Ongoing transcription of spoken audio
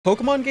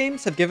Pokemon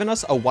games have given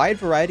us a wide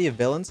variety of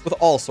villains with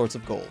all sorts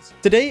of goals.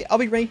 Today, I'll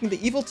be ranking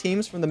the evil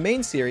teams from the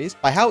main series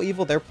by how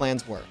evil their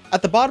plans were.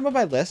 At the bottom of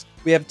my list,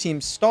 we have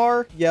teams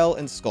Star, Yell,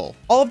 and Skull.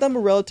 All of them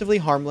were relatively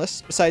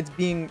harmless, besides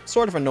being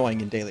sort of annoying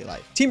in daily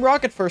life. Team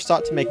Rocket first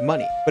sought to make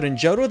money, but in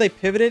Johto they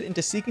pivoted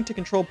into seeking to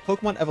control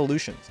Pokemon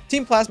evolutions.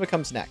 Team Plasma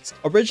comes next.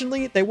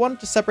 Originally, they wanted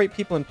to separate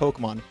people in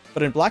Pokemon,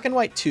 but in Black and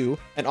White 2,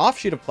 an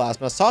offshoot of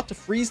Plasma sought to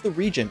freeze the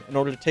region in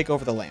order to take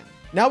over the land.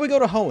 Now we go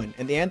to Hoenn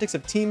and the antics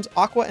of teams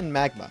Aqua and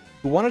Magma,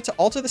 who wanted to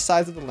alter the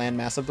size of the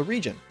landmass of the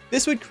region.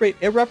 This would create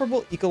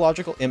irreparable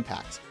ecological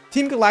impacts.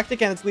 Team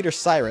Galactic and its leader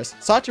Cyrus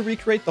sought to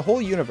recreate the whole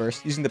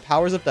universe using the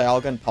powers of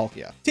Dialga and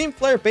Palkia. Team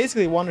Flare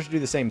basically wanted to do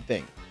the same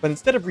thing, but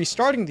instead of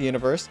restarting the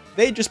universe,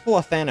 they'd just pull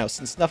a Thanos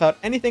and snuff out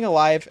anything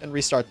alive and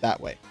restart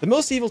that way. The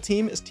most evil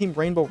team is Team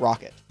Rainbow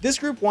Rocket. This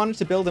group wanted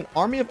to build an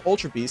army of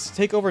Ultra Beasts to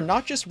take over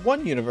not just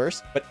one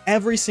universe, but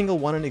every single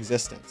one in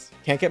existence.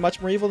 Can't get much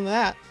more evil than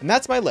that. And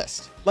that's my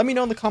list. Let me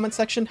know in the comment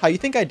section how you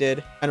think I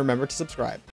did, and remember to subscribe.